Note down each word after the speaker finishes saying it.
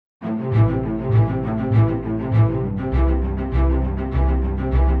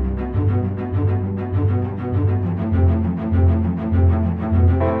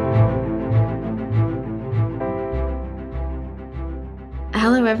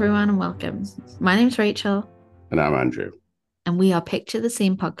everyone, and welcome. My name's Rachel. And I'm Andrew. And we are Picture the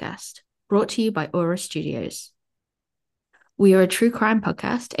Scene podcast, brought to you by Aura Studios. We are a true crime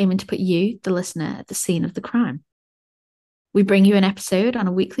podcast aiming to put you, the listener, at the scene of the crime. We bring you an episode on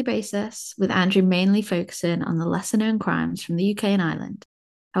a weekly basis, with Andrew mainly focusing on the lesser-known crimes from the UK and Ireland.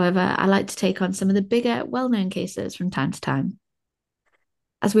 However, I like to take on some of the bigger, well-known cases from time to time.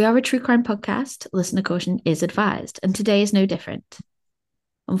 As we are a true crime podcast, listener caution is advised, and today is no different.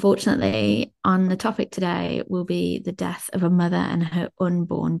 Unfortunately, on the topic today will be the death of a mother and her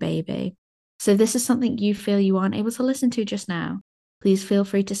unborn baby. So if this is something you feel you aren't able to listen to just now, please feel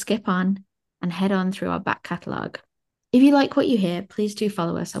free to skip on and head on through our back catalogue. If you like what you hear, please do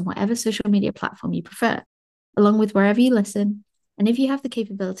follow us on whatever social media platform you prefer, along with wherever you listen. And if you have the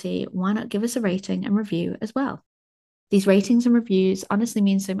capability, why not give us a rating and review as well? These ratings and reviews honestly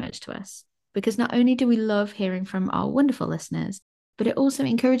mean so much to us, because not only do we love hearing from our wonderful listeners, but it also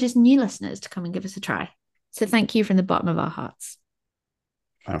encourages new listeners to come and give us a try. So thank you from the bottom of our hearts.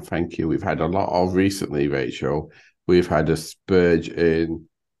 And thank you. We've had a lot of recently, Rachel. We've had a spurge in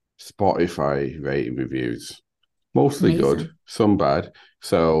Spotify rating reviews. Mostly Amazing. Good, some bad.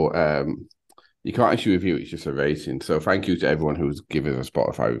 So you can't actually review it, it's just a rating. So thank you to everyone who's given a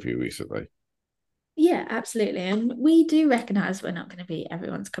Spotify review recently. Yeah, absolutely. And we do recognise we're not going to be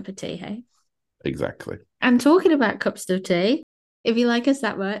everyone's cup of tea, hey? Exactly. And talking about cups of tea, if you like us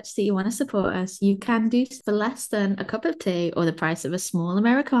that much that you want to support us, you can do for less than a cup of tea or the price of a small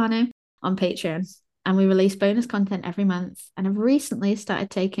Americano on Patreon. And we release bonus content every month, and have recently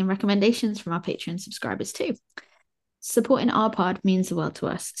started taking recommendations from our Patreon subscribers too. Supporting our pod means the world to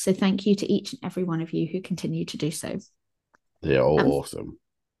us, so thank you to each and every one of you who continue to do so. They're all awesome.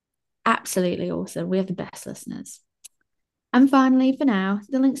 Absolutely awesome. We have the best listeners. And finally, for now,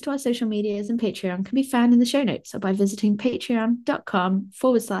 the links to our social medias and Patreon can be found in the show notes or by visiting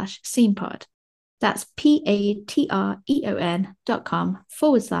patreon.com/scenepod. That's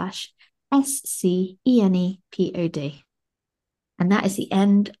patreon.com/SCENEPOD. And that is the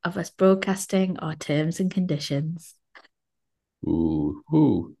end of us broadcasting our terms and conditions.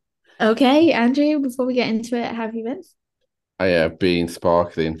 Ooh. Okay, Andrew, before we get into it, how have you been? I have been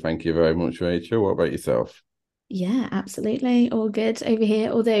sparkling. Thank you very much, Rachel. What about yourself? Yeah, absolutely. All good over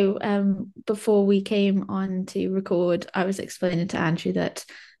here. Although before we came on to record, I was explaining to Andrew that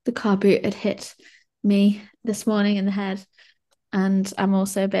the car boot had hit me this morning in the head. And I'm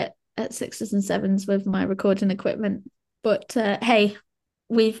also a bit at sixes and sevens with my recording equipment. But hey,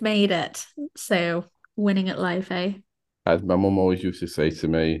 we've made it. So winning at life, eh? As my mum always used to say to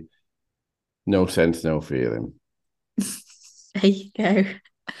me, no sense, no feeling. There you go.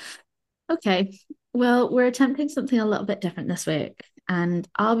 Okay. Well, we're attempting something a little bit different this week, and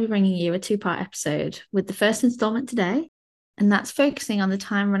I'll be bringing you a two-part episode with the first installment today, and that's focusing on the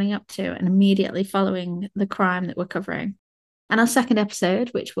time running up to and immediately following the crime that we're covering. And our second episode,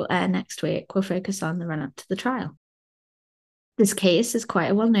 which will air next week, will focus on the run-up to the trial. This case is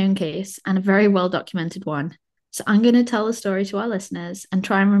quite a well-known case and a very well-documented one. So I'm going to tell the story to our listeners and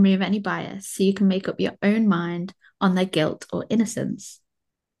try and remove any bias so you can make up your own mind on their guilt or innocence.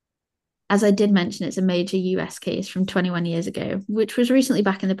 As I did mention, it's a major US case from 21 years ago, which was recently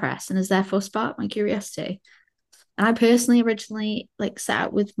back in the press and has therefore sparked my curiosity. And I personally originally set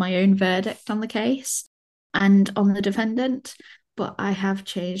out with my own verdict on the case and on the defendant, but I have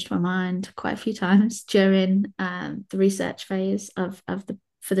changed my mind quite a few times during the research phase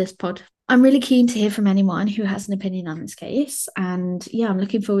for this pod. I'm really keen to hear from anyone who has an opinion on this case, and yeah, I'm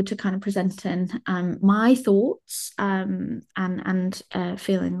looking forward to kind of presenting my thoughts and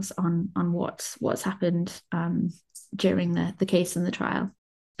feelings on what's happened during the case and the trial.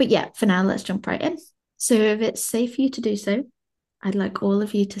 But yeah, for now, let's jump right in. So if it's safe for you to do so, I'd like all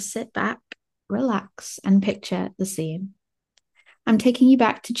of you to sit back, relax, and picture the scene. I'm taking you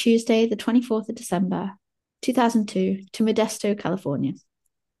back to Tuesday, the 24th of December, 2002, to Modesto, California.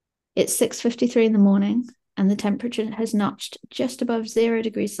 It's 6:53 in the morning, and the temperature has notched just above 0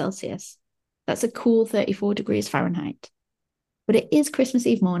 degrees Celsius. That's a cool 34 degrees Fahrenheit. But it is Christmas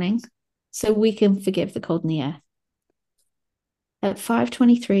Eve morning, so we can forgive the cold in the air. At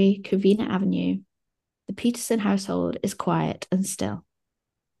 523 Covina Avenue, the Peterson household is quiet and still.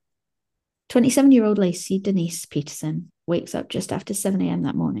 27-year-old Lacey Denise Peterson wakes up just after 7 a.m.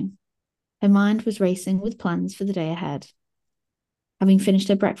 that morning. Her mind was racing with plans for the day ahead. Having finished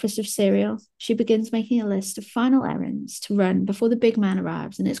her breakfast of cereal, she begins making a list of final errands to run before the big man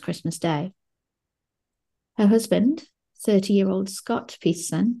arrives and it's Christmas Day. Her husband, 30-year-old Scott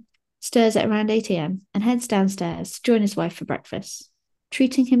Peterson, stirs at around 8 a.m. and heads downstairs to join his wife for breakfast,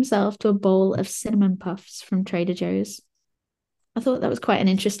 treating himself to a bowl of cinnamon puffs from Trader Joe's. I thought that was quite an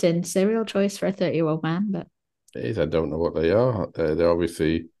interesting cereal choice for a 30-year-old man, but It is. I don't know what they are. They're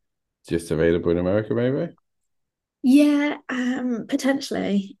obviously just available in America, maybe. yeah,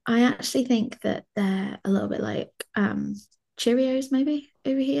 potentially. I actually think that they're a little bit like Cheerios, maybe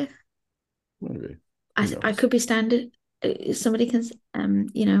over here. Maybe. Who I knows? could be standard. Somebody can,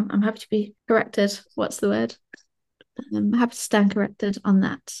 I'm happy to be corrected. What's the word? I'm happy to stand corrected on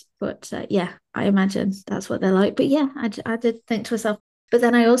that. But yeah, I imagine that's what they're like. But yeah, I did think to myself. But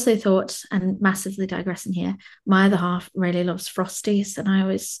then I also thought, and massively digressing here, my other half really loves Frosties, and I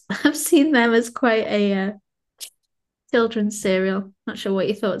always have seen them as quite a children's cereal. Not sure what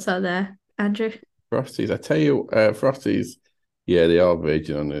your thoughts are there, Andrew. Frosties. I tell you, Frosties. Yeah, they are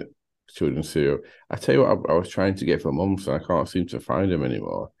virgin on the children's cereal. I tell you what, I was trying to get for months, and I can't seem to find them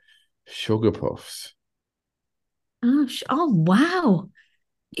anymore. Sugar Puffs. Oh wow!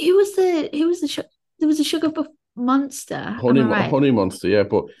 Who was the there was a sugar buff monster. Am I right? Honey Monster, yeah,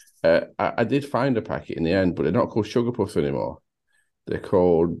 but I did find a packet in the end, but they're not called Sugar Puffs anymore. They're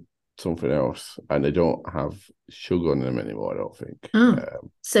called something else, and they don't have sugar on them anymore. I don't think. Oh,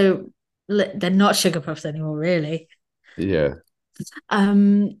 so they're not sugar puffs anymore, really. Yeah,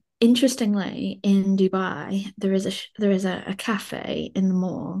 Interestingly, in Dubai, there is a cafe in the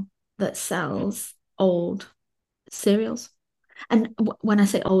mall that sells old cereals. And when I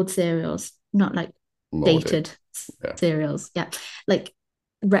say old cereals, not like molded. dated Yeah, cereals, yeah, like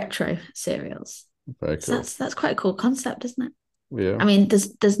retro cereals. very So cool. that's quite a cool concept, isn't it? Yeah. I mean,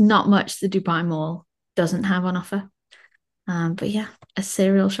 there's not much the Dubai Mall doesn't have on offer. But yeah, a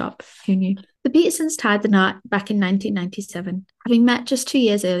cereal shop. Who knew? The Petersons tied the knot back in 1997, having met just 2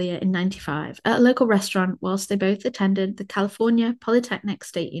 years earlier in 95 at a local restaurant whilst they both attended the California Polytechnic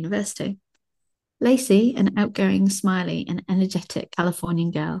State University. Lacey, an outgoing, smiley, and energetic Californian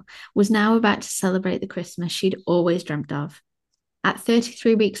girl, was now about to celebrate the Christmas she'd always dreamt of. At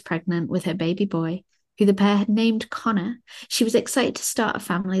 33 weeks pregnant with her baby boy, who the pair had named Connor, she was excited to start a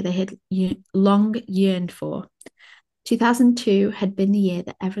family they had long yearned for. 2002 had been the year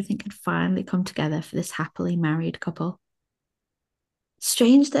that everything had finally come together for this happily married couple.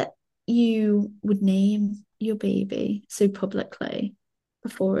 Strange that you would name your baby so publicly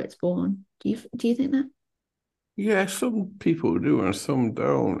before it's born. Do you think that? Yeah, some people do and some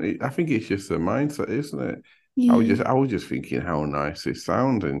don't. I think it's just a mindset, isn't it? Yeah, I was just thinking how nice it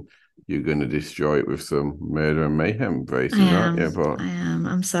sounds, and you're going to destroy it with some murder and mayhem I braces, aren't am. you? But I am.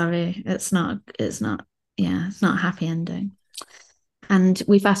 I'm sorry. It's not, yeah, it's not a happy ending. And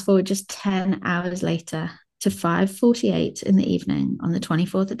we fast forward just 10 hours later to 5:48 in the evening on the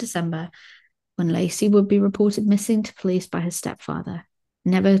 24th of December, when Lacey would be reported missing to police by her stepfather,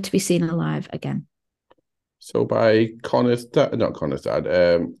 never to be seen alive again. so by Connor's dad, not Connor's dad.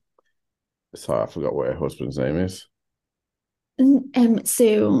 Sorry, I forgot what her husband's name is.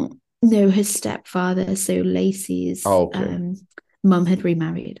 So no, his stepfather, so Lacey's Oh, okay. mum had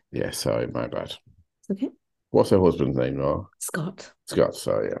remarried. Yeah, sorry, my bad. Okay. What's her husband's name, though? Scott. Scott.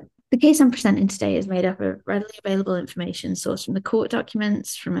 Sorry, yeah. The case I'm presenting today is made up of readily available information sourced from the court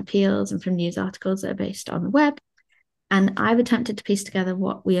documents, from appeals, and from news articles that are based on the web. And I've attempted to piece together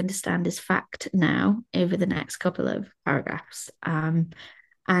what we understand is fact now over the next couple of paragraphs.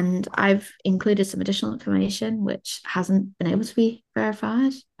 And I've included some additional information which hasn't been able to be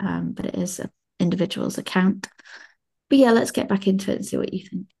verified, but it is an individual's account. But yeah, let's get back into it and see what you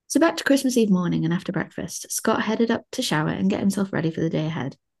think. So back to Christmas Eve morning and after breakfast, Scott headed up to shower and get himself ready for the day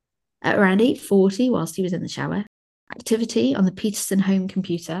ahead. At around 8:40, whilst he was in the shower, activity on the Peterson home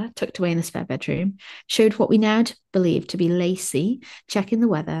computer, tucked away in the spare bedroom, showed what we now believe to be Lacey checking the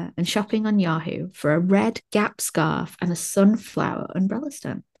weather and shopping on Yahoo for a red Gap scarf and a sunflower umbrella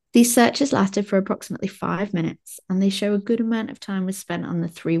stand. These searches lasted for approximately 5 minutes, and they show a good amount of time was spent on the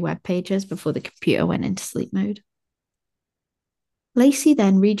 3 web pages before the computer went into sleep mode. Lacey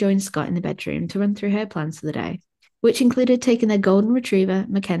then rejoined Scott in the bedroom to run through her plans for the day, which included taking their golden retriever,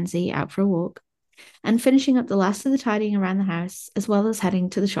 Mackenzie, out for a walk, and finishing up the last of the tidying around the house, as well as heading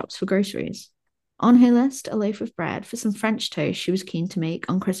to the shops for groceries. On her list, a loaf of bread for some French toast she was keen to make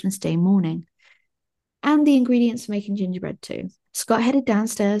on Christmas Day morning, and the ingredients for making gingerbread too. Scott headed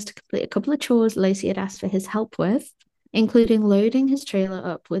downstairs to complete a couple of chores Lacey had asked for his help with, including loading his trailer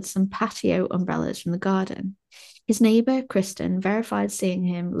up with some patio umbrellas from the garden. His neighbour, Kristen, verified seeing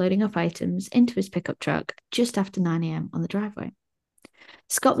him loading up items into his pickup truck just after 9 a.m. on the driveway.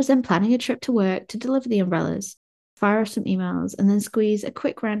 Scott was then planning a trip to work to deliver the umbrellas, fire off some emails, and then squeeze a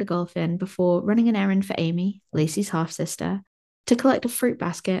quick round of golf in before running an errand for Amy, Lacey's half sister, to collect a fruit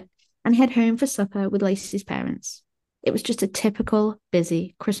basket and head home for supper with Lacey's parents. It was just a typical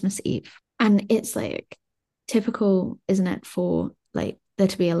busy Christmas Eve. And it's like typical, isn't it, for like there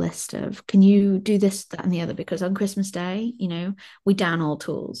to be a list of, can you do this, that, and the other? Because on Christmas Day, we down all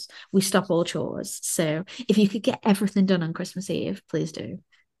tools, we stop all chores. So if you could get everything done on Christmas Eve, please do.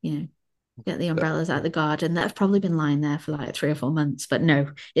 You know, get the umbrellas out of the garden that have probably been lying there for like 3 or 4 months. But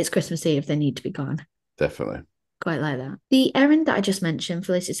no, it's Christmas Eve, they need to be gone. Definitely. Quite like that. The errand that I just mentioned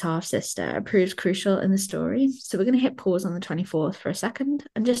for Lucy's half sister proves crucial in the story. So we're going to hit pause on the 24th for a second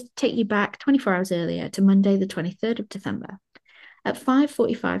and just take you back 24 hours earlier to Monday, the 23rd of December. At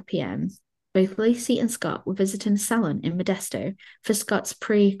 5:45 p.m., both Lacey and Scott were visiting a salon in Modesto for Scott's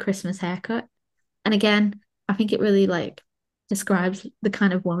pre-Christmas haircut. And again, I think it really like describes the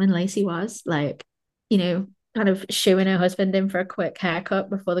kind of woman Lacey was, like, kind of shooing her husband in for a quick haircut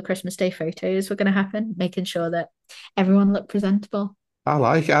before the Christmas Day photos were going to happen, making sure that everyone looked presentable. I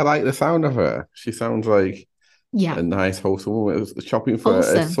like the sound of her. She sounds like Yeah, a nice wholesome woman. It was shopping for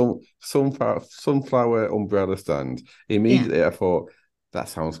a wholesome. sunflower umbrella stand. Yeah, Immediately, I thought that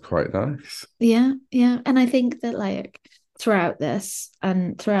sounds quite nice. yeah, yeah. And I think that like throughout this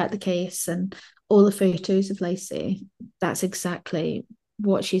and throughout the case and all the photos of Lacey, that's exactly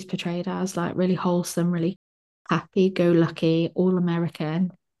what she's portrayed as, like really wholesome, really happy go lucky, all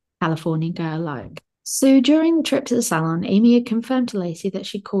American Californian girl like. So during the trip to the salon, Amy had confirmed to Lacey that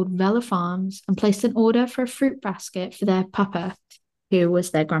she called Vella Farms and placed an order for a fruit basket for their papa, who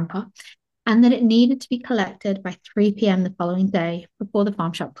was their grandpa, and that it needed to be collected by 3 p.m. the following day before the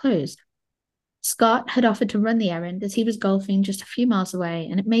farm shop closed. Scott had offered to run the errand as he was golfing just a few miles away,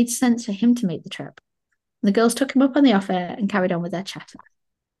 and it made sense for him to make the trip. The girls took him up on the offer and carried on with their chatter.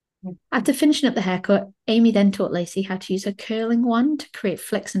 After finishing up the haircut, Amy then taught Lacey how to use her curling wand to create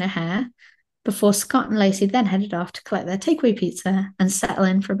flicks in her hair before Scott and Lacey then headed off to collect their takeaway pizza and settle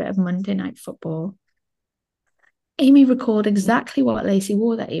in for a bit of Monday night football. Amy recalled exactly what Lacey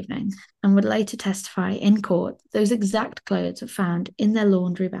wore that evening and would later testify in court those exact clothes were found in their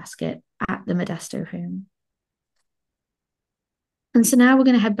laundry basket at the Modesto home. And so now we're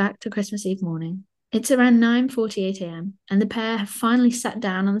going to head back to Christmas Eve morning. It's around 9:48 a.m. and the pair have finally sat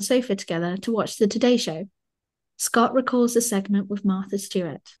down on the sofa together to watch the Today Show. Scott recalls the segment with Martha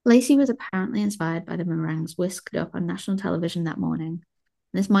Stewart. Lacey was apparently inspired by the meringues whisked up on national television that morning.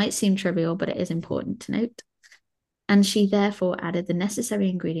 This might seem trivial, but it is important to note. And she therefore added the necessary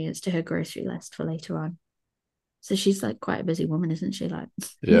ingredients to her grocery list for later on. So she's like quite a busy woman, isn't she? Like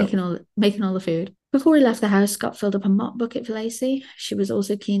Yeah. making all the food. Before he left the house, Scott filled up a mop bucket for Lacey. She was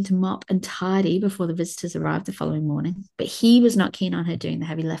also keen to mop and tidy before the visitors arrived the following morning. But he was not keen on her doing the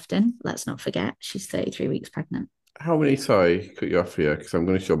heavy lifting. Let's not forget, she's 33 weeks pregnant. How many, sorry, cut you off here because I'm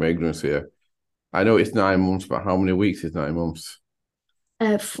going to show my ignorance here. I know it's 9 months, but how many weeks is 9 months?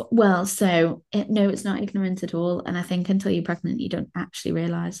 Well, no, it's not ignorant at all. And I think until you're pregnant, you don't actually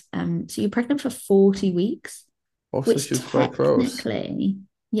realize. So you're pregnant for 40 weeks, Also, which she's quite close. technically,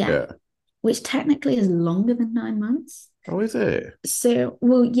 yeah, Yeah. which technically is longer than 9 months. Oh, is it? So,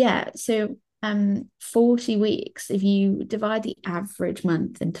 well, yeah. So, 40 weeks, if you divide the average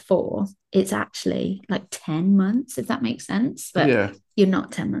month into four, it's actually like 10 months, if that makes sense. But Yeah. you're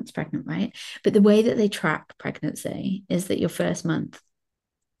not 10 months pregnant, right? But the way that they track pregnancy is that your first month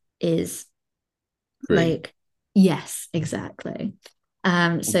is Free. like, yes, exactly.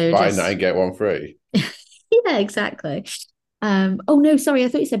 So Buy just nine, get one free. yeah, exactly. Oh no, sorry, I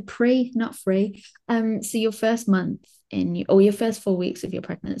thought you said pre, not free. So your first month or your first 4 weeks of your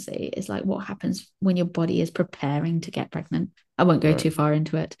pregnancy is like what happens when your body is preparing to get pregnant. I won't go Right. too far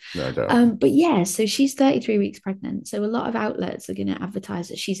into it. No, I don't. But yeah, so she's 33 weeks pregnant. So a lot of outlets are going to advertise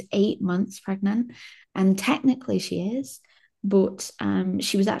that she's 8 months pregnant, and technically she is, but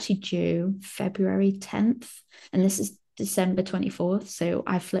she was actually due February 10th, and this is December 24th. So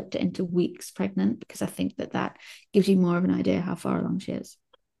I flipped it into weeks pregnant because I think that gives you more of an idea how far along she is.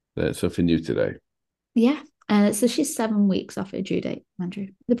 There's something new today. Yeah. So she's 7 weeks off her due date, Andrew.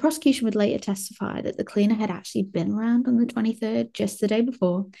 The prosecution would later testify that the cleaner had actually been around on the 23rd, just the day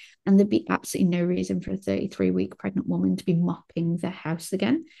before, and there'd be absolutely no reason for a 33-week pregnant woman to be mopping the house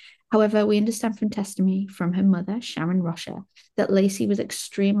again. However, we understand from testimony from her mother, Sharon Rocha, that Lacey was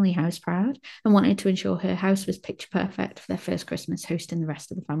extremely house proud and wanted to ensure her house was picture perfect for their first Christmas hosting the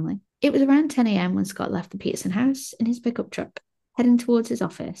rest of the family. It was around 10 a.m. when Scott left the Peterson house in his pickup truck, heading towards his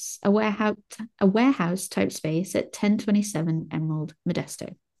office, a warehouse type space at 1027 Emerald,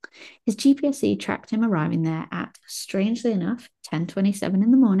 Modesto. His GPSE tracked him arriving there at, strangely enough, 10:27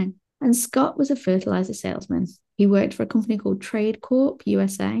 in the morning. And Scott was a fertilizer salesman. He worked for a company called Trade Corp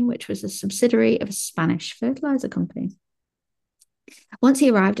USA, which was a subsidiary of a Spanish fertilizer company. Once he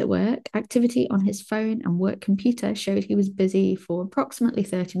arrived at work, activity on his phone and work computer showed he was busy for approximately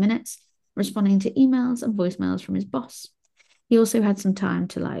 30 minutes, responding to emails and voicemails from his boss. He also had some time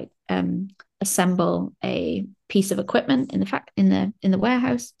to assemble a piece of equipment in the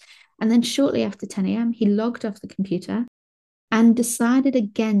warehouse. And then shortly after 10 a.m., he logged off the computer and decided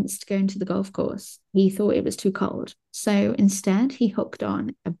against going to the golf course. He thought it was too cold. So instead, he hooked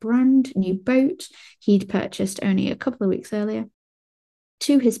on a brand new boat he'd purchased only a couple of weeks earlier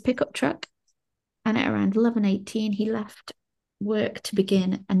to his pickup truck. And at around 11:18, he left work to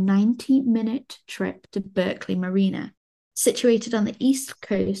begin a 90-minute trip to Berkeley Marina, situated on the east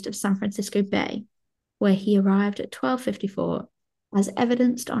coast of San Francisco Bay, where he arrived at 12:54, as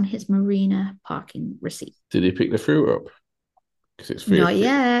evidenced on his marina parking receipt. Did he pick the fruit up? Because it's Not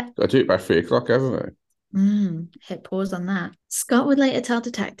yet. Got to do it by 3 o'clock, haven't Hit pause on that. Scott would later tell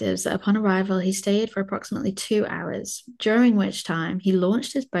detectives that upon arrival, he stayed for approximately 2 hours, during which time he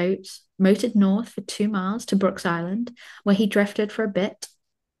launched his boat, motored north for 2 miles to Brooks Island, where he drifted for a bit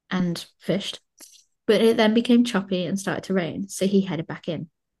and fished. But it then became choppy and started to rain, so he headed back in.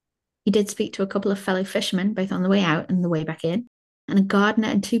 He did speak to a couple of fellow fishermen, both on the way out and the way back in, and a gardener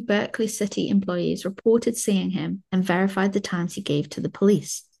and 2 Berkeley City employees reported seeing him and verified the times he gave to the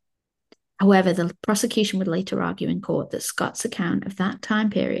police. However, the prosecution would later argue in court that Scott's account of that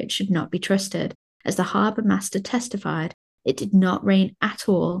time period should not be trusted, as the harbour master testified it did not rain at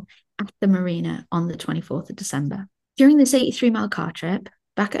all at the marina on the 24th of December. During this 83-mile car trip,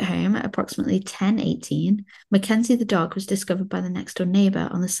 back at home at approximately 10:18, Mackenzie the dog was discovered by the next-door neighbour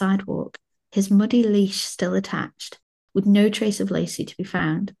on the sidewalk, his muddy leash still attached, with no trace of Lacey to be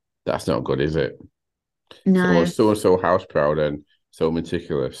found. That's not good, is it? No. Someone's so house proud and so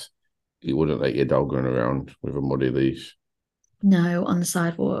meticulous, you wouldn't let your dog run around with a muddy leash. No, on the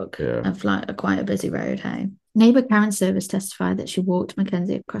sidewalk of quite a busy road, hey. Neighbour Karen Service testified that she walked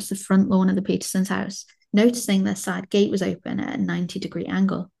Mackenzie across the front lawn of the Petersons' house, noticing their side gate was open at a 90-degree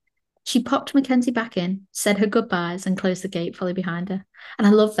angle. She popped Mackenzie back in, said her goodbyes, and closed the gate fully behind her. And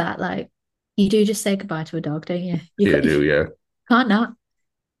I love that. Like, you do just say goodbye to a dog, don't you? You do, yeah. Can't not.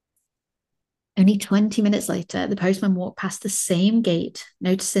 Only 20 minutes later, the postman walked past the same gate,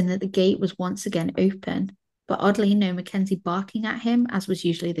 noticing that the gate was once again open, but oddly no Mackenzie barking at him, as was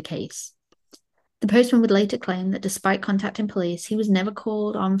usually the case. The postman would later claim that despite contacting police, he was never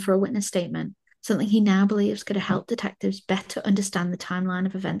called on for a witness statement, something he now believes could have helped detectives better understand the timeline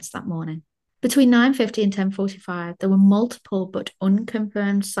of events that morning. Between 9:50 and 10:45, there were multiple but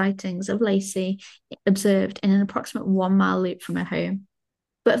unconfirmed sightings of Lacey observed in an approximate 1-mile loop from her home.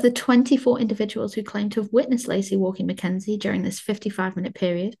 But of the 24 individuals who claimed to have witnessed Lacey walking Mackenzie during this 55-minute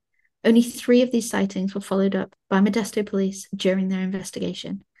period, only 3 of these sightings were followed up by Modesto police during their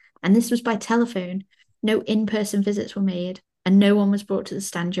investigation. And this was by telephone. No in-person visits were made, and no one was brought to the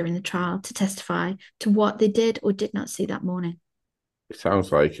stand during the trial to testify to what they did or did not see that morning. It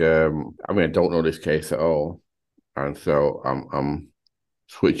sounds like, I don't know this case at all. And so I'm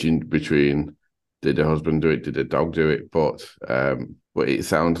switching between, did the husband do it, did the dog do it? But it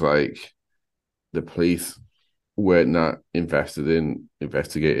sounds like the police were not invested in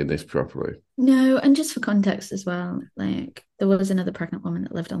investigating this properly. No, and just for context as well, like there was another pregnant woman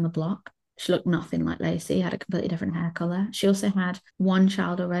that lived on the block. She looked nothing like Lacey, had a completely different hair color. She also had 1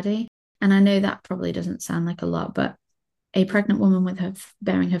 child already. And I know that probably doesn't sound like a lot, but a pregnant woman with her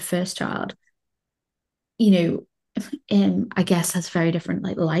bearing her first child, I guess has very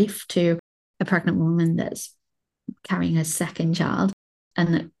different life to a pregnant woman that's carrying her second child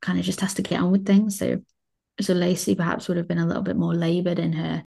and that kind of just has to get on with things. So Lacey perhaps would have been a little bit more labored in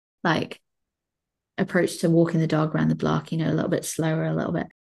her approach to walking the dog around the block, a little bit slower, a little bit.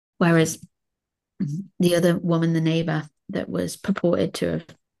 Whereas the other woman, the neighbor that was purported to have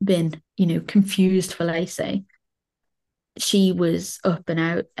been, confused for Lacey, she was up and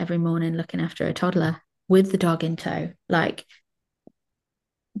out every morning looking after a toddler with the dog in tow.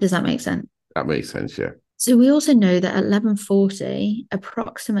 Does that make sense? That makes sense, yeah. So we also know that at 11:40,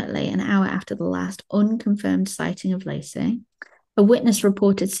 approximately an hour after the last unconfirmed sighting of Lacey, a witness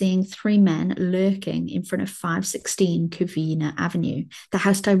reported seeing 3 men lurking in front of 516 Covina Avenue, the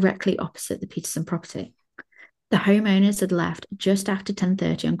house directly opposite the Peterson property. The homeowners had left just after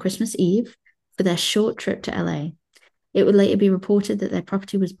 10:30 on Christmas Eve for their short trip to LA. It would later be reported that their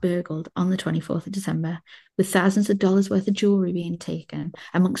property was burgled on the 24th of December, with thousands of dollars worth of jewelry being taken,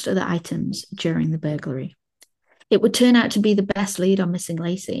 amongst other items, during the burglary. It would turn out to be the best lead on missing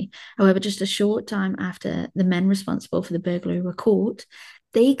Lacey. However, just a short time after the men responsible for the burglary were caught,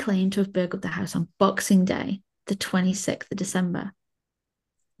 they claimed to have burgled the house on Boxing Day, the 26th of December,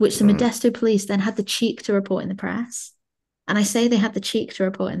 which the Modesto police then had the cheek to report in the press. And I say they had the cheek to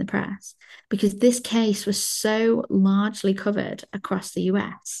report in the press because this case was so largely covered across the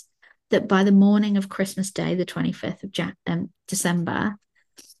US that by the morning of Christmas Day, the 25th of December,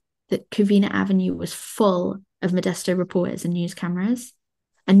 that Covina Avenue was full of Modesto reporters and news cameras,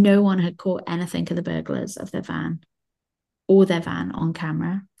 and no one had caught anything of the burglars of their van on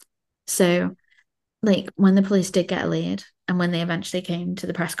camera. So, like, when the police did get a lead, and when they eventually came to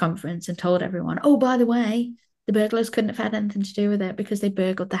the press conference and told everyone, oh, by the way, the burglars couldn't have had anything to do with it because they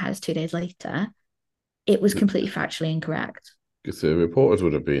burgled the house 2 days later, it was completely factually incorrect. Because the reporters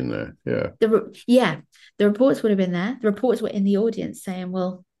would have been there. Yeah. The reports would have been there. The reporters were in the audience saying,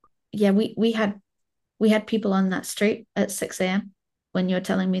 well, yeah, we had people on that street at 6 a.m. when you're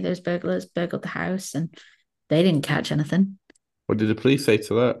telling me those burglars burgled the house and they didn't catch anything. What did the police say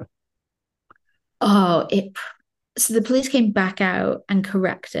to that? So the police came back out and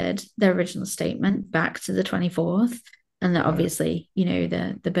corrected their original statement back to the 24th. And that obviously,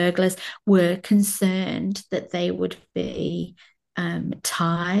 the burglars were concerned that they would be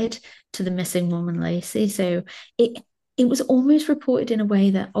tied to the missing woman, Lacey. So it was almost reported in a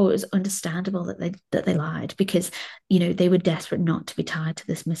way that, it was understandable that they lied because, they were desperate not to be tied to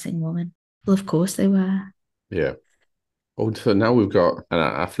this missing woman. Well, of course they were. Yeah. Oh, so now we've got, and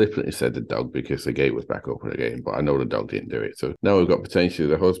I flippantly said the dog because the gate was back open again, but I know the dog didn't do it. So now we've got potentially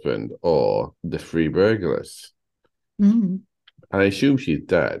the husband or the three burglars. Mm. And I assume she's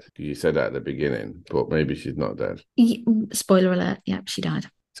dead because you said that at the beginning, but maybe she's not dead. Spoiler alert. Yep, she died.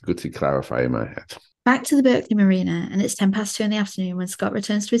 It's good to clarify in my head. Back to the Berkeley Marina, and it's 2:10 in the afternoon when Scott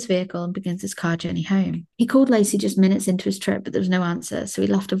returns to his vehicle and begins his car journey home. He called Lacey just minutes into his trip, but there was no answer, so he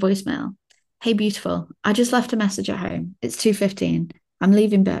left a voicemail. Hey, beautiful. I just left a message at home. It's 2:15. I'm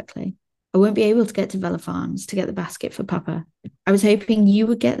leaving Berkeley. I won't be able to get to Villa Farms to get the basket for Papa. I was hoping you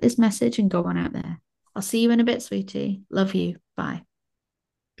would get this message and go on out there. I'll see you in a bit, sweetie. Love you. Bye.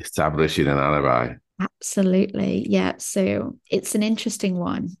 Establishing an alibi. Absolutely. Yeah. So it's an interesting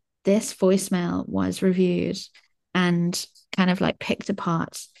one. This voicemail was reviewed and kind of like picked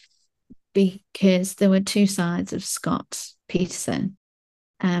apart because there were two sides of Scott Peterson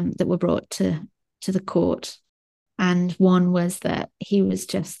that were brought to the court. And one was that he was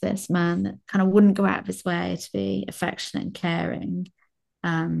just this man that kind of wouldn't go out of his way to be affectionate and caring.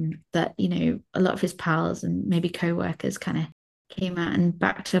 That, a lot of his pals and maybe co-workers kind of came out and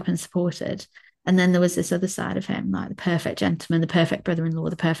backed up and supported. And then there was this other side of him, like the perfect gentleman, the perfect brother-in-law,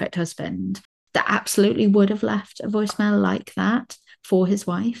 the perfect husband, that absolutely would have left a voicemail like that for his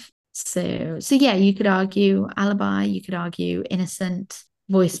wife. So yeah, you could argue alibi, you could argue innocent,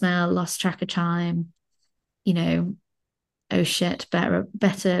 voicemail, lost track of time, oh shit, better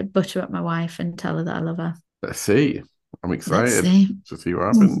butter up my wife and tell her that I love her. Let's see. I'm excited to see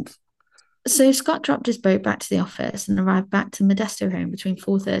what happens. So Scott dropped his boat back to the office and arrived back to the Modesto home between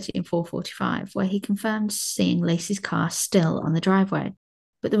 4:30 and 4:45, where he confirmed seeing Lacey's car still on the driveway,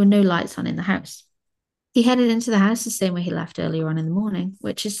 but there were no lights on in the house. He headed into the house the same way he left earlier on in the morning,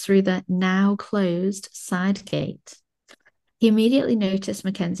 which is through the now closed side gate. He immediately noticed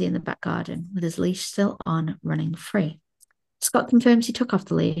Mackenzie in the back garden with his leash still on, running free. Scott confirms he took off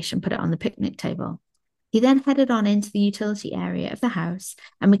the leash and put it on the picnic table. He then headed on into the utility area of the house,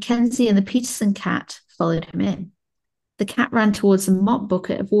 and Mackenzie and the Peterson cat followed him in. The cat ran towards the mop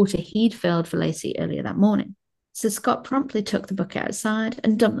bucket of water he'd filled for Lacey earlier that morning. So Scott promptly took the bucket outside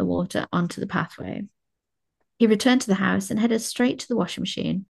and dumped the water onto the pathway. He returned to the house and headed straight to the washing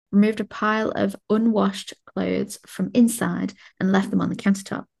machine, removed a pile of unwashed clothes from inside and left them on the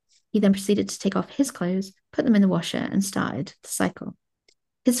countertop. He then proceeded to take off his clothes, put them in the washer, and started the cycle.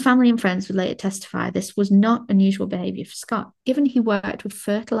 His family and friends would later testify this was not unusual behavior for Scott. Given he worked with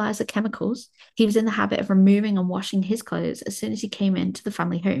fertilizer chemicals, he was in the habit of removing and washing his clothes as soon as he came into the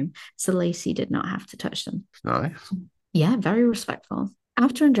family home, so Lacey did not have to touch them. Nice. Yeah, very respectful.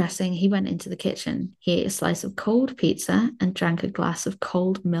 After undressing, he went into the kitchen. He ate a slice of cold pizza and drank a glass of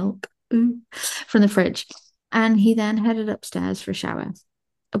cold milk from the fridge. And he then headed upstairs for a shower.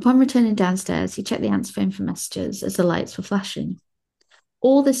 Upon returning downstairs, he checked the answer phone for messages as the lights were flashing.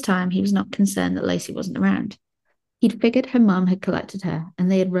 All this time, he was not concerned that Lacey wasn't around. He'd figured her mum had collected her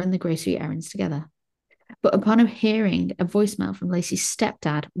and they had run the grocery errands together. But upon hearing a voicemail from Lacey's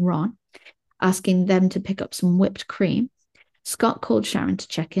stepdad, Ron, asking them to pick up some whipped cream, Scott called Sharon to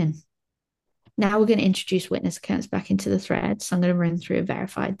check in. Now we're going to introduce witness accounts back into the thread, so I'm going to run through a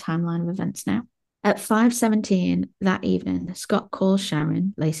verified timeline of events now. At 5:17 that evening, Scott calls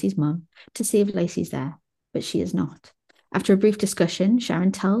Sharon, Lacey's mum, to see if Lacey's there, but she is not. After a brief discussion,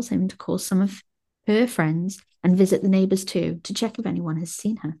 Sharon tells him to call some of her friends and visit the neighbors too to check if anyone has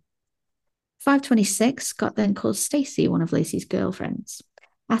seen her. 5:26, Scott then calls Stacy, one of Lacey's girlfriends,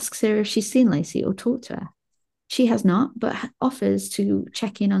 asks her if she's seen Lacey or talked to her. She has not, but offers to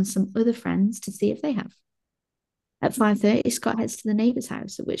check in on some other friends to see if they have. At 5:30, Scott heads to the neighbor's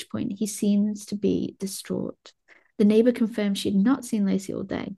house, at which point he seems to be distraught. The neighbor confirmed she had not seen Lacey all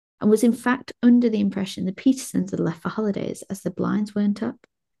day and was in fact under the impression the Petersons had left for holidays as the blinds weren't up.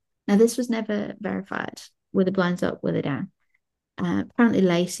 Now, this was never verified. Were the blinds up? Were they down? Apparently,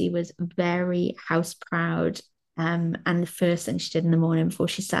 Lacey was very house proud. And the first thing she did in the morning before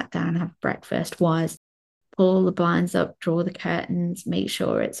she sat down and have breakfast was pull the blinds up, draw the curtains, make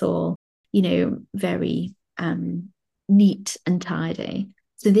sure it's all, very neat and tidy.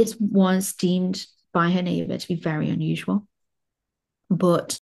 So this was deemed by her neighbour to be very unusual,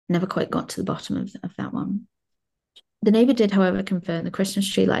 but never quite got to the bottom of that one. The neighbour did, however, confirm the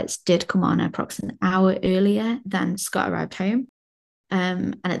Christmas tree lights did come on approximately an hour earlier than Scott arrived home.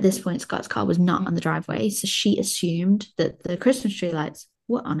 And at this point, Scott's car was not on the driveway, so she assumed that the Christmas tree lights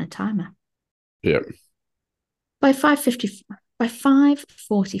were on a timer. Yeah. By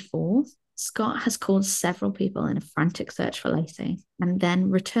 5:44, Scott has called several people in a frantic search for Lacey and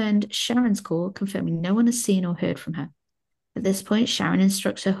then returned Sharon's call confirming no one has seen or heard from her. At this point, Sharon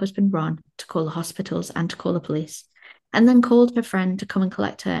instructs her husband Ron to call the hospitals and to call the police, and then called her friend to come and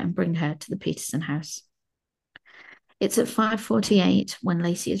collect her and bring her to the Peterson house. It's at 5:48 when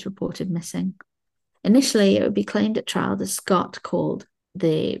Lacey is reported missing. Initially, it would be claimed at trial that Scott called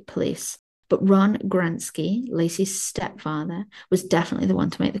the police, but Ron Gransky, Lacey's stepfather, was definitely the one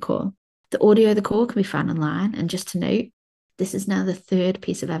to make the call. The audio of the call can be found online, and just to note, this is now the third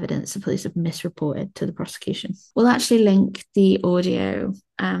piece of evidence the police have misreported to the prosecution. We'll actually link the audio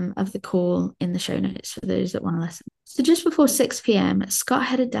of the call in the show notes for those that want to listen. So just before 6 p.m., Scott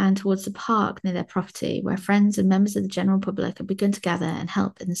headed down towards the park near their property where friends and members of the general public had begun to gather and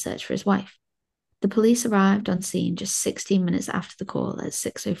help in the search for his wife. The police arrived on scene just 16 minutes after the call at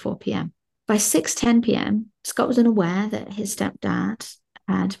 6:04 p.m. By 6:10 p.m., Scott was unaware that his stepdad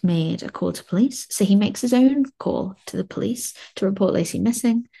had made a call to police, so he makes his own call to the police to report Lacey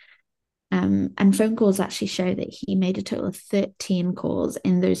missing. And phone calls actually show that he made a total of 13 calls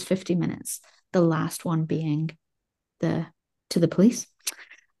in those 50 minutes, the last one being to the police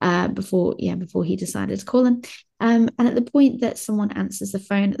before he decided to call them. And at the point that someone answers the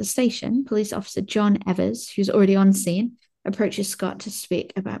phone at the station, police officer John Evers, who's already on scene, approaches Scott to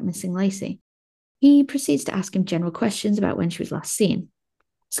speak about missing Lacey. He proceeds to ask him general questions about when she was last seen.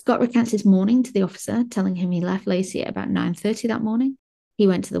 Scott recounts his morning to the officer, telling him he left Lacey at about 9:30 that morning. He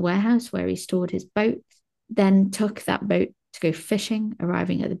went to the warehouse where he stored his boat, then took that boat to go fishing,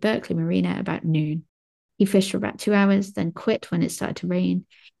 arriving at the Berkeley Marina about noon. He fished for about 2 hours, then quit when it started to rain.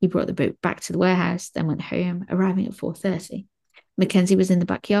 He brought the boat back to the warehouse, then went home, arriving at 4:30. Mackenzie was in the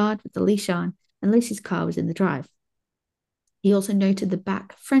backyard with the leash on, and Lacey's car was in the drive. He also noted the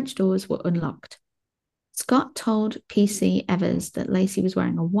back French doors were unlocked. Scott told PC Evers that Lacey was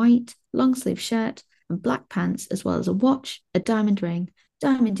wearing a white, long-sleeve shirt and black pants, as well as a watch, a diamond ring,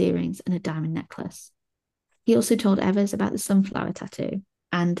 diamond earrings, and a diamond necklace. He also told Evers about the sunflower tattoo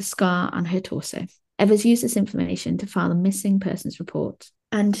and the scar on her torso. Evers used this information to file a missing persons report.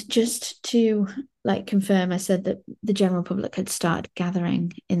 And just to confirm, I said that the general public had started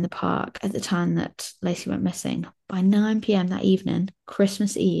gathering in the park at the time that Lacey went missing. By 9 p.m. that evening,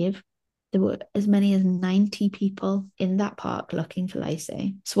 Christmas Eve, there were as many as 90 people in that park looking for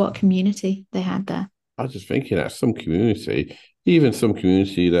Lacey. So what community they had there. I was just thinking that some community, even some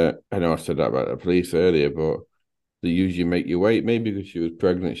community that, I know I said that about the police earlier, but they usually make you wait. Maybe because she was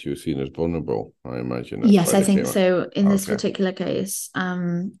pregnant, she was seen as vulnerable, I imagine. Yes, I think so. In this particular case,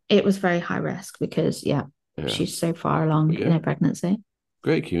 it was very high risk because, she's so far along in her pregnancy.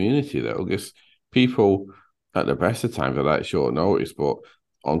 Great community, though, because people at the best of times are like short notice, but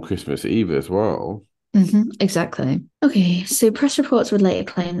on Christmas Eve as well. Exactly. Okay, so press reports would later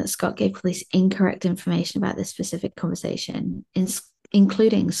claim that Scott gave police incorrect information about this specific conversation,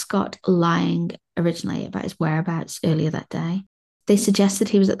 including Scott lying originally about his whereabouts earlier that day. They suggested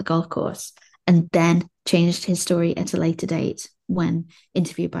he was at the golf course and then changed his story at a later date when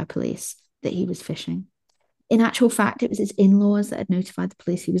interviewed by police that he was fishing. In actual fact, it was his in-laws that had notified the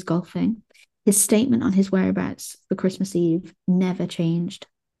police he was golfing. His statement on his whereabouts for Christmas Eve never changed.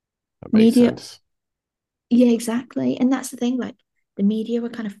 That makes sense. Yeah, exactly. And that's the thing, the media were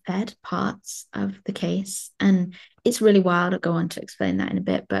kind of fed parts of the case. And it's really wild. I'll go on to explain that in a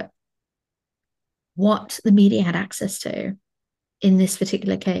bit. But what the media had access to in this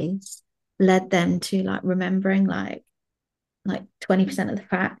particular case led them to remembering 20% of the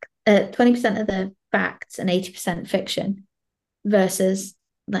 20% of the facts and 80% fiction versus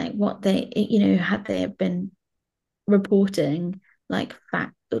what they, had they have been reporting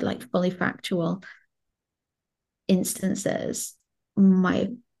fully factual instances might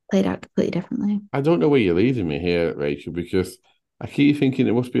have played out completely differently. I don't know where you're leading me here, Rachel, because I keep thinking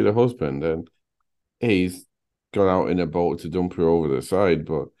it must be the husband, and he's gone out in a boat to dump her over the side,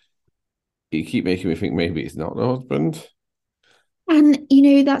 but you keep making me think maybe it's not the husband. And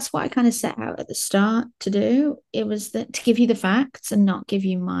that's what I kind of set out at the start to do. It was that to give you the facts and not give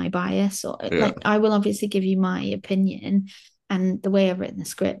you my bias, or Yeah. like I will obviously give you my opinion and the way I've written the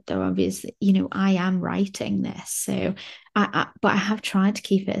script, or obviously, I am writing this. So but I have tried to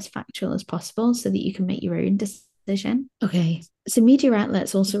keep it as factual as possible so that you can make your own decision. Okay. So media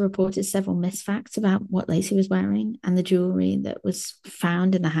outlets also reported several misfacts about what Lacey was wearing and the jewelry that was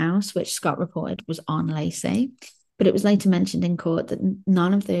found in the house, which Scott reported was on Lacey. But it was later mentioned in court that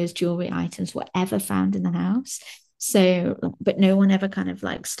none of those jewelry items were ever found in the house. So, but no one ever kind of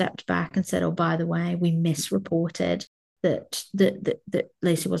like stepped back and said, "Oh, by the way, we misreported that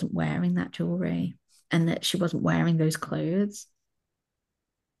Lacey wasn't wearing that jewelry and that she wasn't wearing those clothes."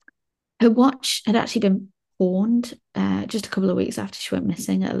 Her watch had actually been pawned just a couple of weeks after she went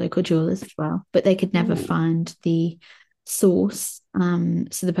missing at a local jeweler's as well, but they could never Ooh, find the source.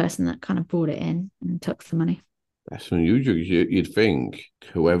 So the person that kind of brought it in and took the money that's unusual. You'd think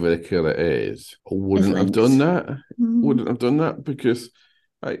whoever the killer is is wouldn't have done linked. that. Mm. Wouldn't have done that because,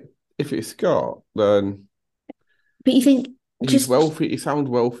 like, if it's Scott, then But you think he's just, wealthy. He sounds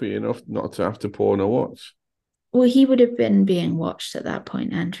wealthy enough not to have to pawn a watch. well, he would have been being watched at that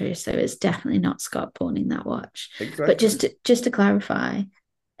point, Andrew. So it's definitely not Scott pawning that watch. But Exactly. just to clarify,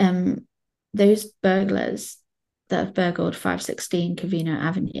 um, those burglars that have burgled 516 Covina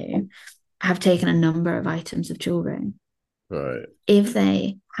Avenue have taken a number of items of jewelry. Right. If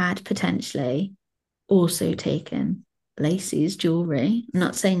they had potentially also taken Lacey's jewelry, I'm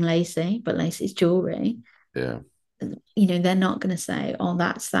not saying Lacey, but Lacey's jewelry, Yeah. they're not going to say, "Oh,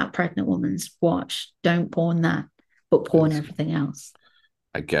 that's that pregnant woman's watch. Don't pawn that, but pawn It's, everything else."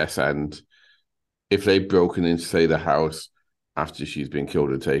 I guess. And if they've broken into, say, the house after she's been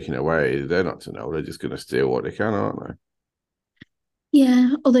killed and taken away, they're not to know. They're just going to steal what they can, aren't they?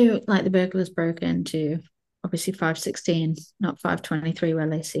 Yeah, although like the burglars broke into obviously 516, not 523, where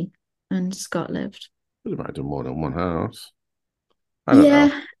Lacey and Scott lived. They might have done more than one house. I don't know.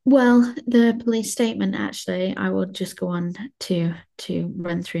 Yeah, well, the police statement actually, I will just go on to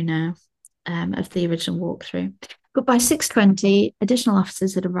run through now, of the original walkthrough. But by 6:20, additional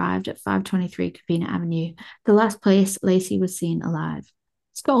officers had arrived at 523 Covina Avenue, the last place Lacey was seen alive.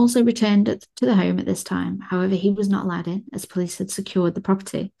 Scott also returned to the home at this time. However, he was not allowed in as police had secured the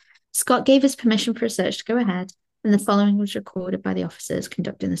property. Scott gave his permission for a search to go ahead, and the following was recorded by the officers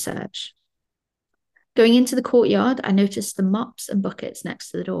conducting the search. Going into the courtyard, I noticed the mops and buckets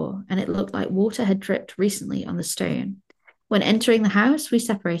next to the door, and it looked like water had dripped recently on the stone. When entering the house, we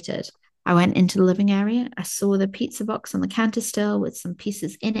separated. I went into the living area. I saw the pizza box on the counter still with some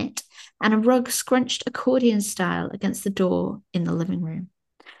pieces in it, and a rug scrunched accordion style against the door in the living room.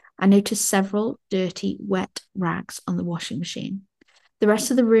 I noticed several dirty, wet rags on the washing machine. The rest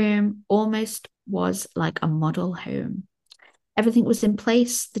of the room almost was like a model home. Everything was in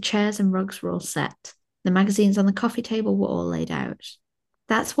place, the chairs and rugs were all set. The magazines on the coffee table were all laid out.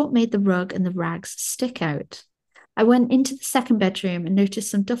 That's what made the rug and the rags stick out. I went into the second bedroom and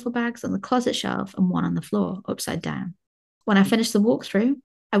noticed some duffel bags on the closet shelf and one on the floor, upside down. When I finished the walkthrough,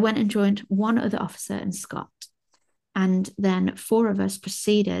 I went and joined one other officer and Scott. And then four of us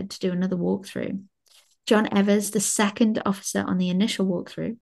proceeded to do another walkthrough. John Evers, the second officer on the initial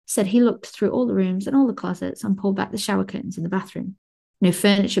walkthrough, said he looked through all the rooms and all the closets and pulled back the shower curtains in the bathroom. No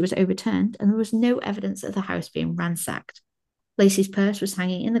furniture was overturned, and there was no evidence of the house being ransacked. Lacey's purse was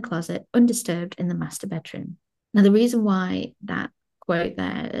hanging in the closet, undisturbed in the master bedroom. Now, the reason why that quote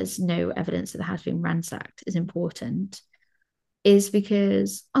there is no evidence of the house being ransacked is important is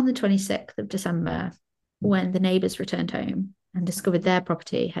because on the 26th of December, when the neighbours returned home and discovered their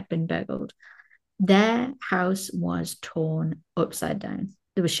property had been burgled, their house was torn upside down.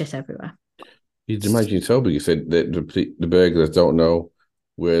 There was shit everywhere. You'd imagine so, but you said that the burglars don't know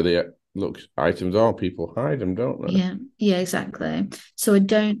where the items are. People hide them, don't they? Yeah, exactly. So I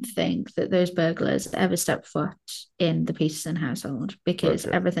don't think that those burglars ever stepped foot in the Peterson household because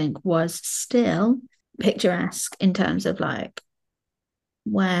Okay. everything was still picturesque in terms of like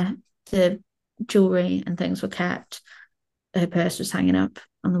where the jewelry and things were kept. Her purse was hanging up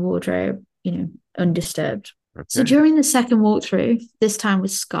on the wardrobe, undisturbed. So Okay. during the second walkthrough, this time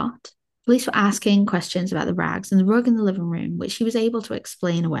with Scott, police were asking questions about the rags and the rug in the living room, which he was able to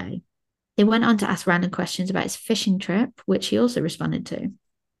explain away. They went on to ask random questions about his fishing trip, which he also responded to.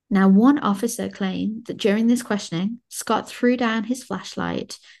 Now, one officer claimed that during this questioning, Scott threw down his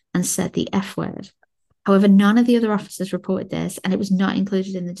flashlight and said the F word. However, none of the other officers reported this, and it was not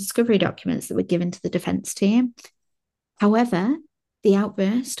included in the discovery documents that were given to the defense team. However, the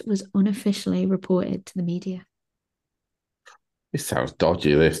outburst was unofficially reported to the media. It sounds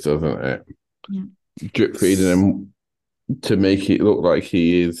dodgy, this, doesn't it? Yeah. Drip feeding him to make it look like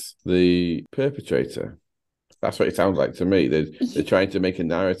he is the perpetrator. That's what it sounds like to me. They're trying to make a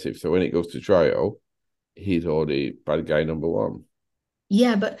narrative, so when it goes to trial, he's already bad guy number one.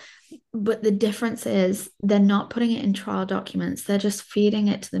 Yeah, but the difference is they're not putting it in trial documents. They're just feeding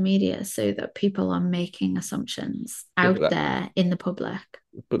it to the media so that people are making assumptions out there in the public.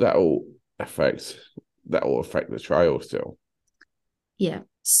 But that will affect the trial still. Yeah.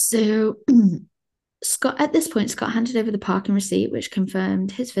 So at this point, Scott handed over the parking receipt, which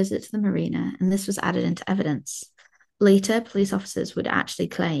confirmed his visit to the marina, and this was added into evidence. Later, police officers would actually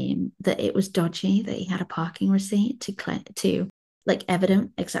claim that it was dodgy that he had a parking receipt to like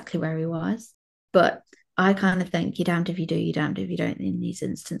evident exactly where he was. But I kind of think you're damned if you do, you're damned if you don't in these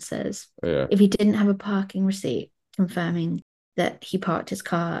instances. Yeah. If he didn't have a parking receipt confirming that he parked his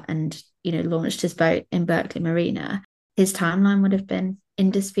car and, launched his boat in Berkeley Marina, his timeline would have been in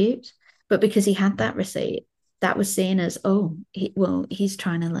dispute. But because he had that receipt, that was seen as, he's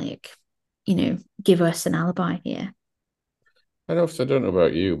trying to give us an alibi here. I don't know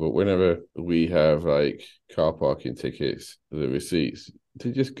about you, but whenever we have like car parking tickets, the receipts,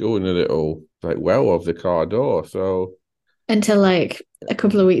 they just go in a little well of the car door. So until like a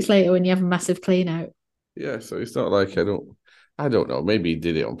couple of weeks later when you have a massive clean out. Yeah, so it's not like I don't know, maybe he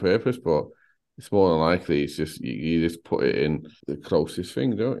did it on purpose, but it's more than likely it's just you just put it in the closest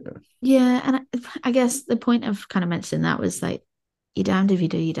thing, don't you? Yeah, and I guess the point of kind of mentioning that was like, you're damned if you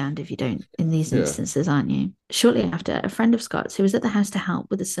do, you're damned if you don't in these instances, aren't you? Shortly after, a friend of Scott's who was at the house to help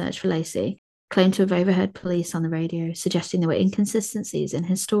with the search for Lacey claimed to have overheard police on the radio suggesting there were inconsistencies in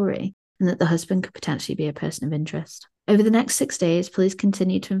his story and that the husband could potentially be a person of interest. Over the next 6 days, police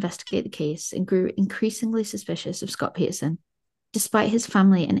continued to investigate the case and grew increasingly suspicious of Scott Peterson, despite his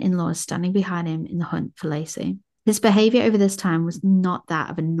family and in-laws standing behind him in the hunt for Lacey. His behaviour over this time was not that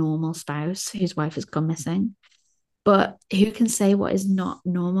of a normal spouse whose wife has gone missing. But who can say what is not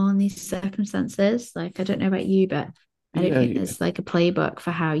normal in these circumstances? Like, I don't know about you, but I don't think there's like a playbook for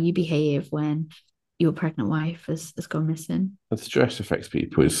how you behave when your pregnant wife has gone missing. And stress affects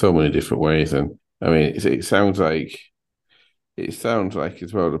people in so many different ways. And I mean, it sounds like as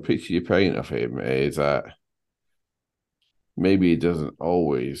well, the picture you paint of him is that maybe he doesn't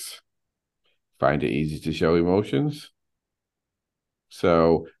always find it easy to show emotions.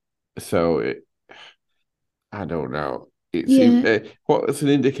 So I don't know. It seems what's an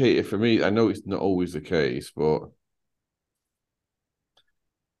indicator for me. I know it's not always the case, but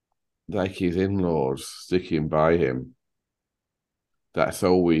like his in-laws sticking by him, that's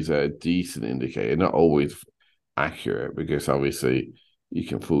always a decent indicator. Not always accurate because obviously you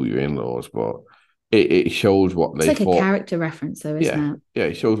can fool your in-laws, but it shows what they thought. It's like thought. A character reference, though, isn't it? Yeah,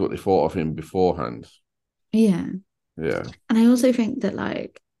 it shows what they thought of him beforehand. Yeah. Yeah. And I also think that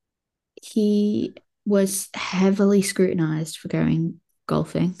like he was heavily scrutinized for going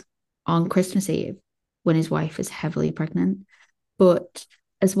golfing on Christmas Eve when his wife is heavily pregnant. But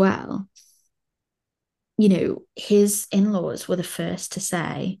as well, his in-laws were the first to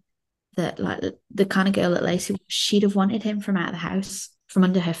say that like the kind of girl that Lacey, she'd have wanted him from out of the house, from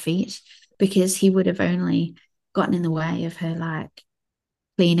under her feet, because he would have only gotten in the way of her like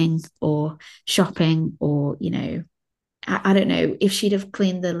cleaning or shopping or, I don't know, if she'd have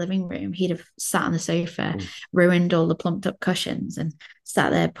cleaned the living room, he'd have sat on the sofa, ruined all the plumped up cushions and sat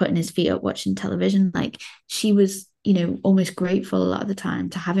there putting his feet up watching television. Like she was, almost grateful a lot of the time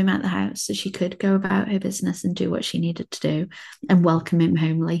to have him at the house so she could go about her business and do what she needed to do and welcome him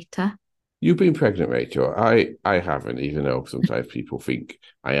home later. You've been pregnant, Rachel. I haven't, even though sometimes people think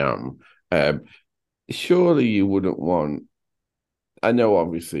I am. Surely you wouldn't want. I know,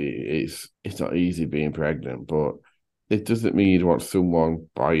 obviously, it's not easy being pregnant, but it doesn't mean you'd want someone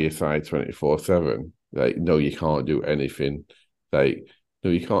by your side 24/7. Like, no, you can't do anything. Like, no,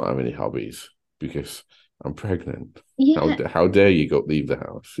 you can't have any hobbies because I'm pregnant. Yeah. How dare you leave the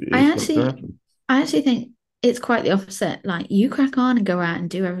house? I actually think it's quite the opposite. Like you crack on and go out and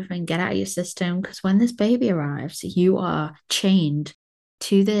do everything, get out of your system, because when this baby arrives, you are chained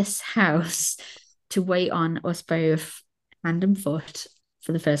to this house to wait on us both hand and foot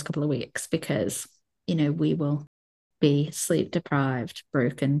for the first couple of weeks because, we will be sleep deprived,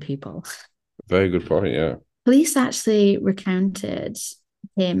 broken people. Very good point, yeah. Police actually recounted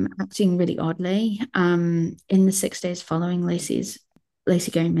him acting really oddly in the 6 days following Lacey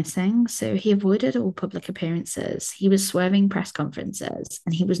going missing. So he avoided all public appearances. He was swerving press conferences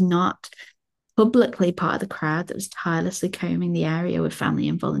and he was not publicly part of the crowd that was tirelessly combing the area with family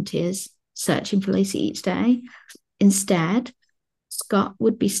and volunteers searching for Lacey each day. Instead, Scott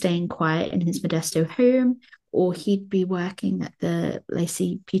would be staying quiet in his Modesto home, or he'd be working at the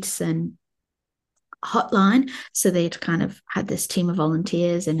Lacey Peterson hotline. So they'd kind of had this team of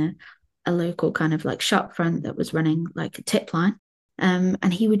volunteers in a local kind of like shop front that was running like a tip line.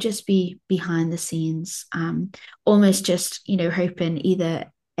 And he would just be behind the scenes, almost just, hoping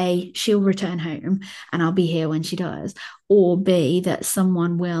either A, she'll return home and I'll be here when she does, or B, that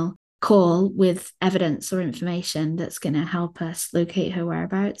someone will call with evidence or information that's going to help us locate her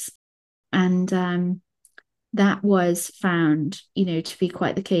whereabouts. And that was found, to be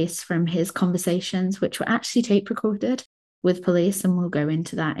quite the case from his conversations, which were actually tape recorded with police, and we'll go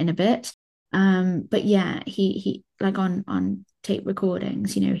into that in a bit. But yeah, he like on tape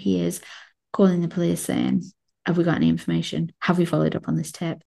recordings, he is calling the police saying, "Have we got any information? Have we followed up on this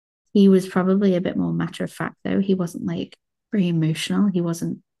tip?" He was probably a bit more matter of fact, though. He wasn't like very emotional. He was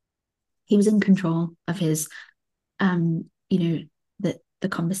in control of his the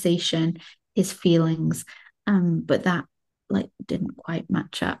conversation, his feelings. But that like didn't quite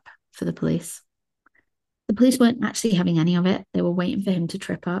match up for the police. The police weren't actually having any of it. They were waiting for him to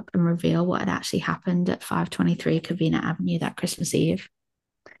trip up and reveal what had actually happened at 523 Covina Avenue that Christmas Eve.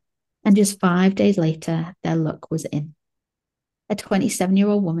 And just 5 days later, their luck was in. A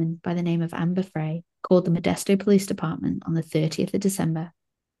 27-year-old woman by the name of Amber Frey called the Modesto Police Department on the 30th of December,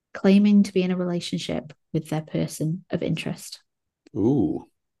 claiming to be in a relationship with their person of interest. Ooh.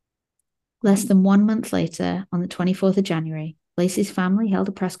 Less than 1 month later, on the 24th of January, Lacey's family held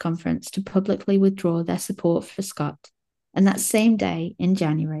a press conference to publicly withdraw their support for Scott. And that same day, in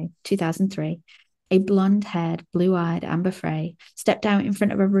January 2003, a blonde-haired, blue-eyed Amber Frey stepped out in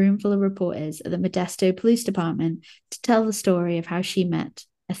front of a room full of reporters at the Modesto Police Department to tell the story of how she met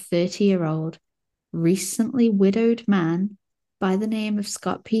a 30-year-old, recently widowed man by the name of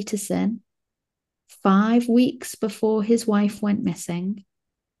Scott Peterson 5 weeks before his wife went missing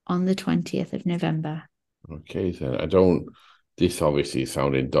on the 20th of November. Okay, then this obviously is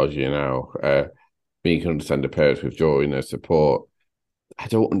sounding dodgy now. Me can understand the parents withdrawing their support. I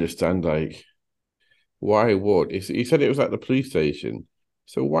don't understand, like, why would he said it was at the police station,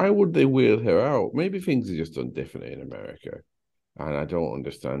 so why would they wheel her out? Maybe things are just done differently in America, and I don't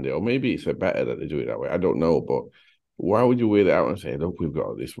understand it. Or maybe it's better that they do it that way. I don't know, but why would you wheel it out and say, "Look, we've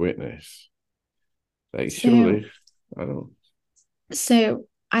got this witness"? Like, surely, I don't. So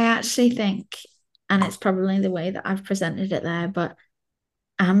I actually think, and it's probably the way that I've presented it there, but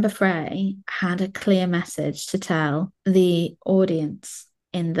Amber Frey had a clear message to tell the audience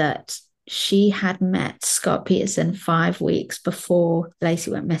in that she had met Scott Peterson 5 weeks before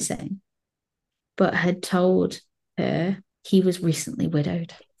Lacey went missing, but had told her he was recently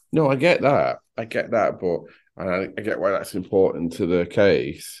widowed. No, I get that. But I get why that's important to the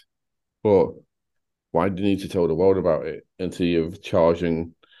case. But why do you need to tell the world about it until you're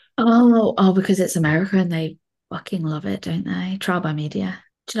charging? Because it's America and they fucking love it, don't they? Trial by media.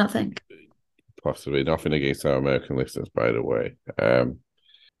 Do you not think? Possibly nothing against our American listeners, by the way.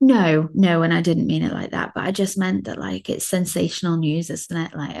 No, and I didn't mean it like that, but I just meant that like it's sensational news, isn't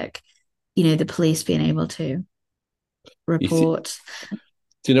it? Like, the police being able to report.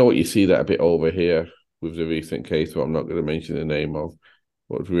 Do you know what, you see that a bit over here with the recent case, what I'm not going to mention the name of,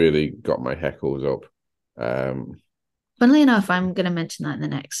 what's really got my heckles up. Funnily enough, I'm going to mention that in the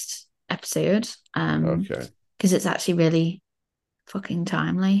next episode. Okay. Because it's actually really fucking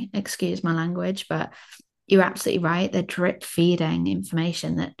timely. Excuse my language, but you're absolutely right. They're drip feeding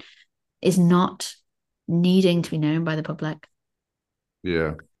information that is not needing to be known by the public.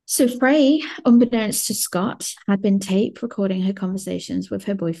 Yeah. So Frey, unbeknownst to Scott, had been tape recording her conversations with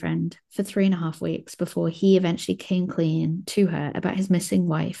her boyfriend for 3.5 weeks before he eventually came clean to her about his missing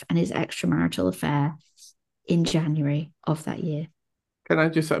wife and his extramarital affair in January of that year. Can I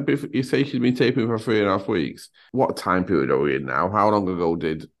just say, you say she's been taping for 3.5 weeks. What time period are we in now? How long ago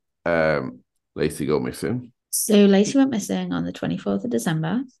did Lacey go missing? So Lacey went missing on the 24th of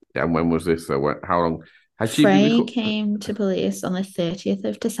December. And when was this? So how long had she Frey came to police on the 30th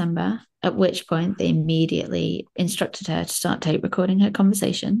of December, at which point they immediately instructed her to start tape recording her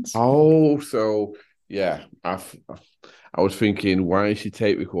conversations. Oh, so yeah. I was thinking, why is she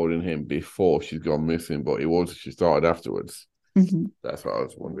tape recording him before she's gone missing? But she started afterwards. Mm-hmm. That's what I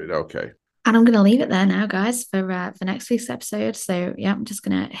was wondering. Okay. And I'm going to leave it there now, guys, for next week's episode. So, yeah, I'm just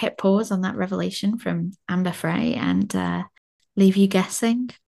going to hit pause on that revelation from Amber Frey and leave you guessing.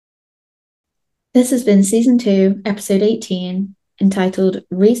 This has been Season 2, Episode 18, entitled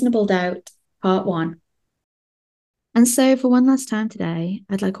Reasonable Doubt, Part 1. And so, for one last time today,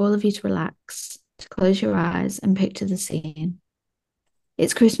 I'd like all of you to relax, to close your eyes and picture the scene.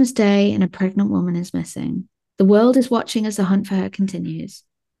 It's Christmas Day and a pregnant woman is missing. The world is watching as the hunt for her continues,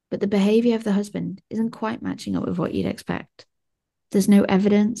 but the behavior of the husband isn't quite matching up with what you'd expect. There's no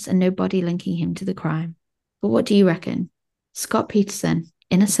evidence and no body linking him to the crime. But what do you reckon? Scott Peterson,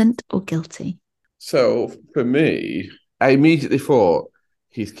 innocent or guilty? So for me, I immediately thought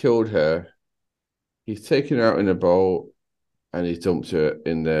he's killed her. He's taken her out in a boat and he's dumped her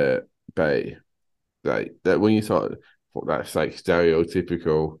in the bay. Like that when you thought that's like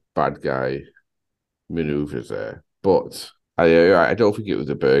stereotypical bad guy maneuvers there. But I don't think it was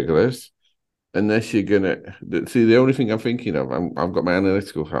the burglars. Unless you're gonna see, the only thing I'm thinking of, I've got my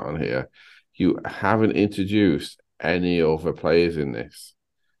analytical hat on here. You haven't introduced any other players in this.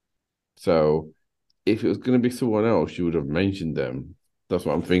 So if it was going to be someone else, you would have mentioned them. That's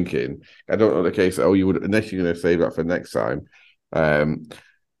what I'm thinking. I don't know the case. Oh, you would, unless you're going to save that for next time. Um,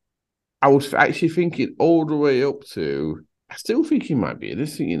 I was actually thinking all the way up to. I still think he might be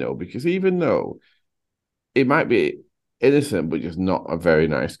innocent, because even though it might be innocent, but just not a very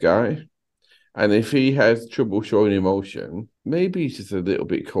nice guy. And if he has trouble showing emotion, maybe he's just a little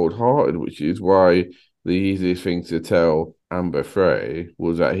bit cold-hearted, which is why the easiest thing to tell Amber Frey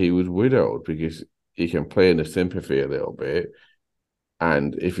was that he was widowed, because he can play in the sympathy a little bit.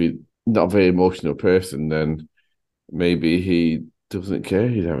 And if he's not a very emotional person, then maybe he doesn't care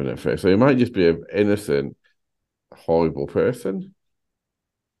he's having an affair. So he might just be an innocent, horrible person.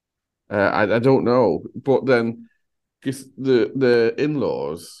 I don't know. But then, because the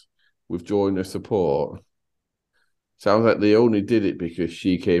in-laws withdrawing their support, sounds like they only did it because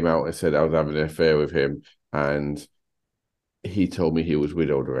she came out and said I was having an affair with him, and he told me he was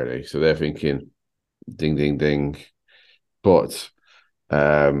widowed already. So they're thinking, ding, ding, ding. But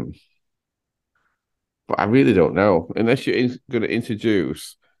um, but I really don't know. Unless you're going to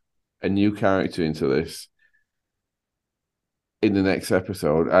introduce a new character into this in the next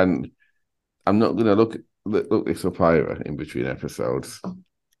episode, and I'm not going to look this up either in between episodes.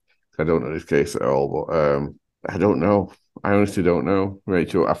 I don't know this case at all, but I don't know. I honestly don't know,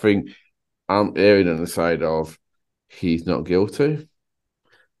 Rachel. I think I'm erring on the side of he's not guilty,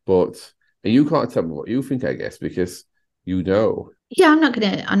 but and you can't tell me what you think, I guess, because you know. Yeah, I'm not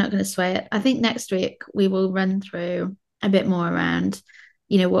gonna sway it. I think next week we will run through a bit more around,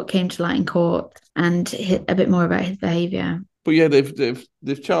 what came to light in court and a bit more about his behavior. But yeah,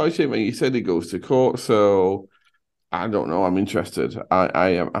 they've charged him, and he said he goes to court. So I don't know. I'm interested. I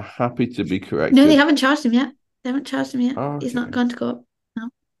am happy to be No, they corrected. haven't charged him yet. They haven't charged him yet. He's not Okay. gone to court. No,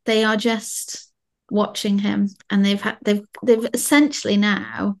 they are just watching him, and they've essentially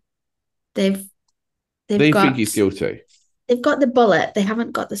now they've they've They think got he's guilty. they've got the bullet. They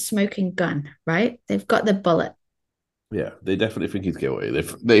haven't got the smoking gun, right? They've got the bullet. Yeah, they definitely think he's guilty.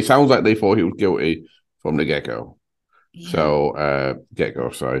 They sounds like they thought he was guilty from the get go. Yeah. So get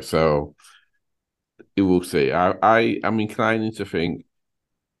go, sorry. So you will see. I am inclining to think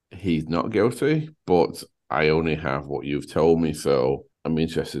he's not guilty, but I only have what you've told me, so I'm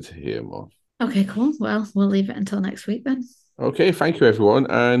interested to hear more. Okay, cool. Well, we'll leave it until next week then. Okay, thank you everyone.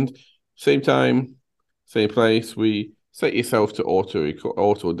 And same time, same place. We set yourself to auto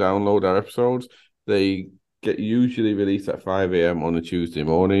download our episodes. They get usually released at 5 a.m. on a Tuesday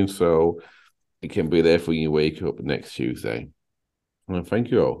morning, so it can be there for you wake up next Tuesday. And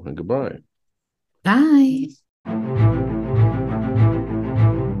thank you all, and goodbye. Bye.